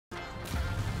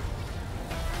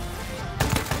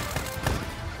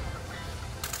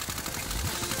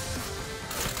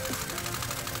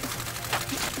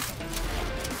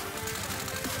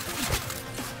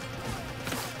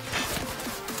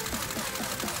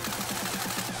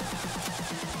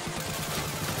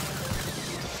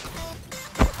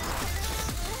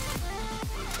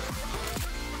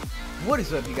What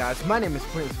is up, you guys? My name is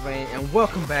PrinceVain and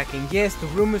welcome back. And yes, the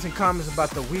rumors and comments about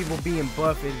the WEEVIL being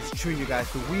buffed, it is true, you guys.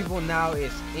 The WEEVIL now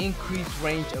is increased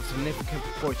range of significant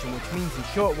proportion, which means in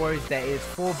short words that is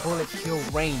full bullet kill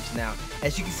range now.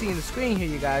 As you can see in the screen here,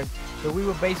 you guys, the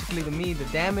WEEVIL basically, to me, the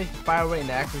damage, fire rate, and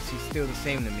the accuracy is still the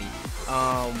same to me.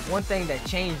 One thing that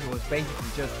changed was basically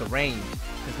just the range,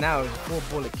 because now it's full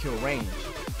bullet kill range.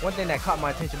 One thing that caught my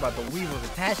attention about the WEEVIL's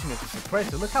attachment to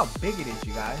suppressor, look how big it is,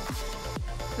 you guys.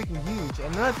 Freaking huge.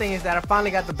 And another thing is that I finally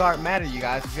got the dark matter, you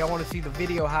guys. If y'all want to see the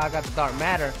video how I got the dark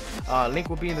matter, link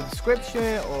will be in the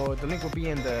description, or the link will be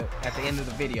in at the end of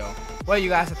the video. Well, you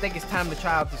guys, I think it's time to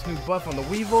try out this new buff on the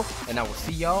WEEVIL, and I will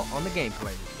see y'all on the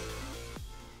gameplay.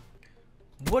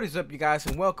 What is up, you guys,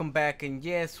 and welcome back. And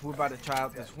yes, we're about to try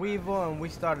out this WEEVIL, and we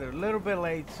started a little bit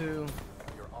late too.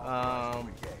 But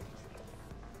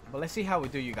let's see how we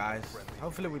do, you guys.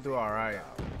 Hopefully we do alright.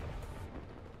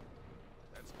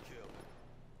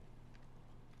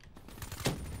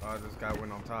 Oh, this guy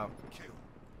went on top.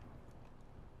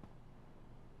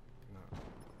 No.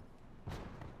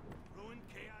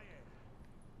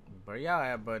 But y'all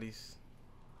at, buddies.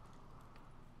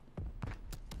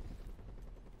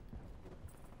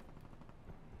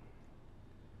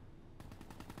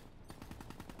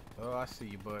 Oh, I see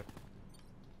you, bud.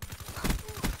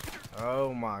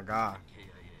 Oh my god.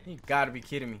 You gotta be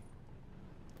kidding me.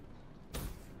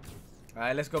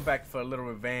 Alright, let's go back for a little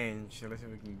revenge. Let's see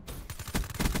if we can.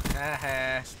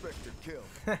 Haha. Spectre kill.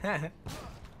 I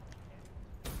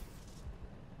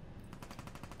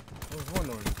was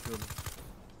wondering if you killed him.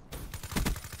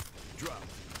 Drop.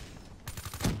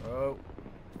 Oh.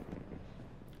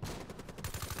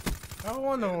 I was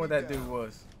wondering what that dude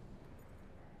was.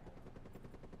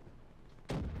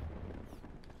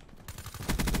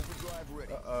 Overdrive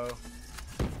ready. Uh-oh.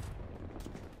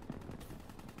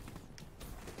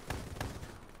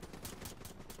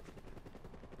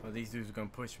 Oh, these dudes are gonna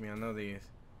push me. I know they is.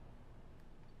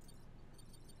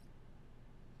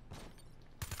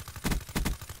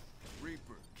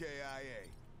 Reaper, KIA.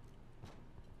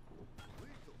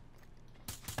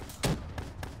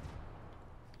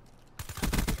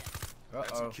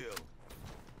 That's a Uh-oh. kill.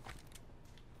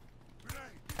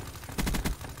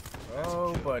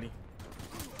 Oh, buddy.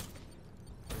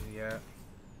 Where's he at?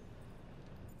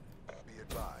 Be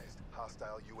advised,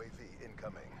 hostile UAV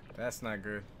incoming. That's not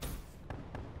good.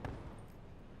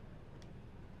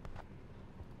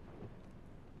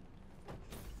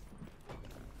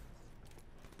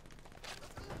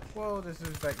 Whoa, this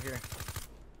dude's back here.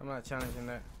 I'm not challenging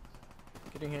that.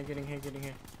 Get in here, get in here, get in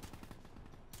here.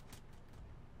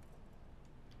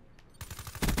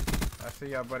 I see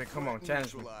y'all, buddy. Come on,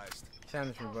 challenge me.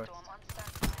 Challenge me, buddy.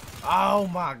 Oh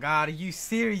my god, are you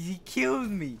serious? He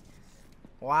killed me.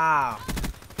 Wow.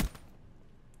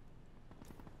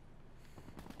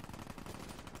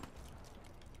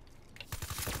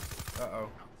 Uh-oh.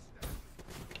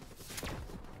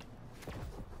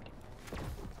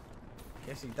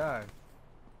 Guess he died.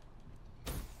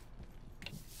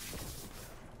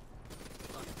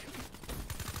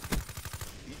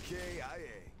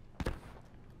 EKIA.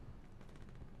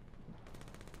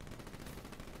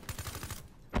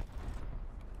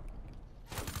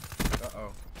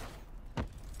 Uh-oh.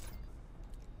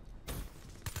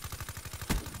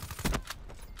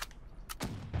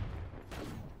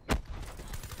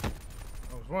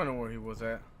 I was wondering where he was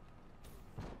at.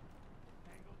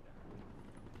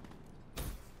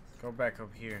 Go back up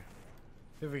here.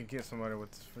 See if we can get somebody with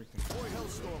this freaking. Boy,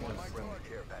 Hellstorm on my friendly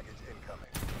care package incoming.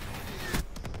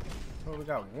 Oh, we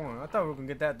got one. I thought we were gonna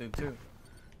get that dude too.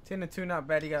 10-2, not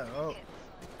bad. He got. Oh,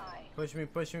 push me,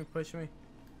 push me, push me.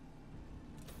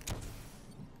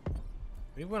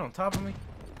 He went on top of me.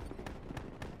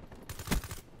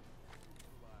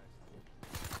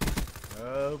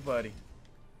 Oh, buddy.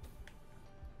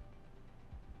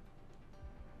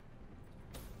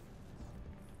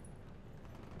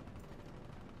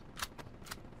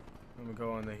 Let me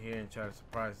go under here and try to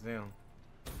surprise them.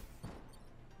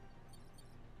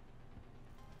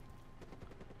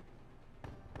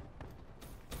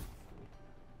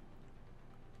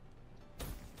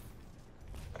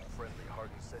 Friendly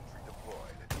hardened sentry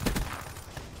deployed.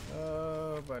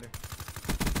 Oh, buddy.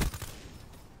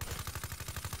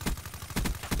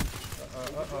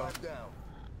 Drive down.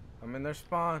 I'm in their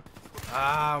spawn.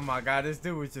 Oh my god, this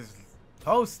dude was just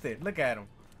toasted. Look at him.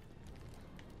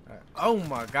 Oh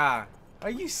my god. Are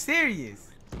you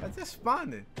serious? I just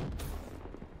spawned it.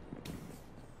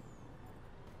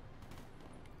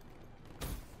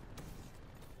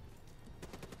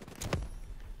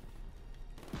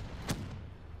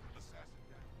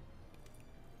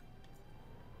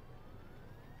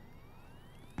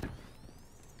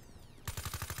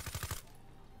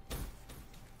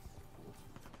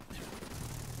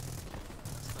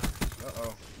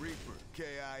 Reaper,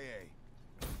 KIA.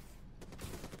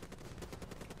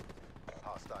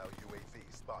 Hostile UAV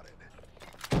spotted.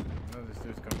 No, this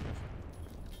dude's coming.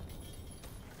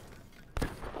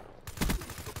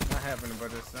 Not happening,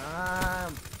 but this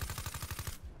time.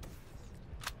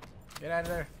 Get out of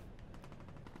there.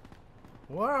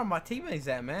 Where are my teammates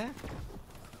at, man?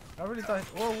 I really thought.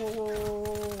 Whoa, whoa, whoa, whoa,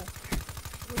 whoa.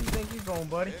 Where do you think you're going,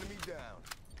 buddy? Enemy down.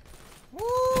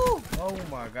 Woo! Oh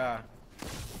my god.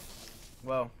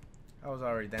 Well, I was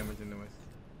already damaged anyways.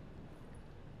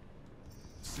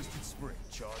 Assisted spring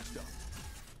charged up.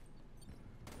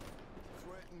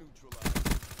 Threat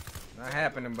neutralized. Not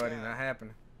happening, buddy. Not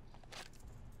happening.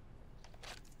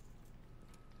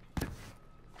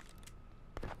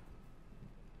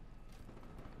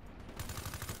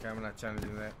 Okay, I'm not trying to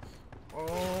do that.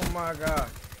 Oh my god.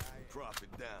 Profit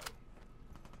down.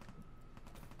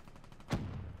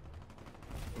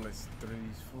 Let's through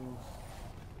these fools.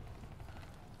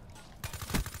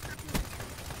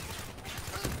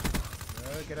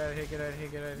 Get out of here, get out of here,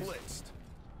 get out of here. Blitzed.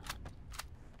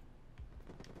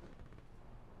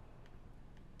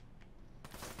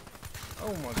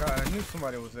 Oh my god, I knew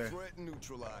somebody was there. Threat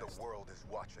neutralized. The world is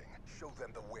watching. Show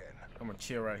them the win. I'm gonna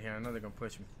chill right here. I know they're gonna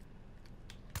push me.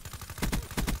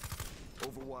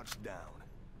 Overwatch down.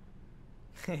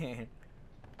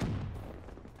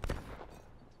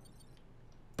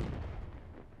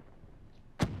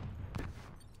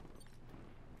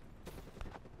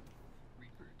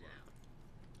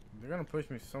 They're gonna push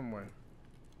me somewhere.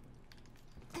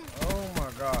 Oh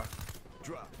my god.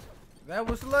 Dropped. That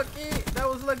was lucky. That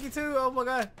was lucky too. Oh my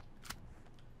god.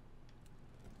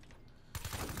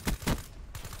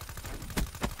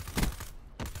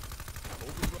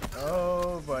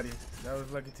 Oh buddy. That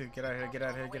was lucky too. Get out of here, get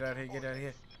out of here, get out of here, get out of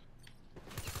here.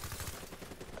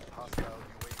 Hostile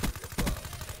UAV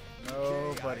above.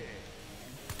 No buddy.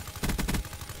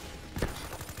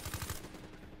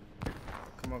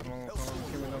 Come on, come on, come on.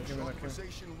 Give me no, give me no, give me.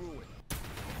 Conversation ruined.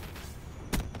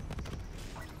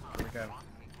 We got him.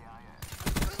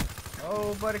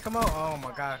 Oh buddy, come on. Oh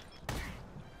my god.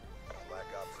 Black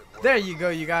Ops at work. There you go,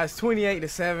 you guys.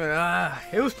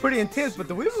 28-7. It was pretty intense, but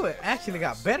the WEEVIL actually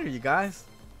got better, you guys.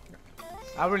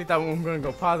 I really thought we were gonna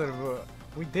go positive, but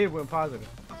we did win positive.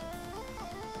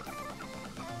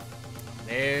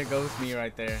 There goes me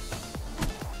right there.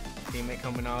 Teammate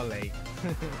coming all late.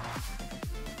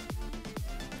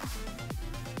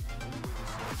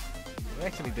 We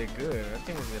actually did good. I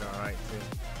think we did alright too.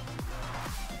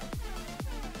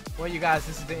 Well, you guys,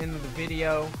 this is the end of the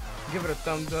video. Give it a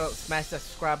thumbs up, smash that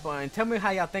subscribe button. Tell me how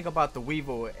y'all think about the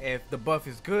WEEVIL, if the buff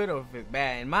is good or if it's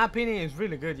bad. In my opinion, it's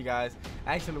really good, you guys.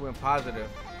 I actually went positive,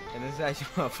 and this is actually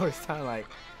my first time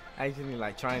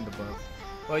actually trying the buff.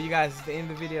 Well, you guys, this is the end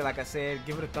of the video. Like I said,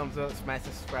 give it a thumbs up, smash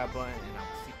the subscribe button, and I'm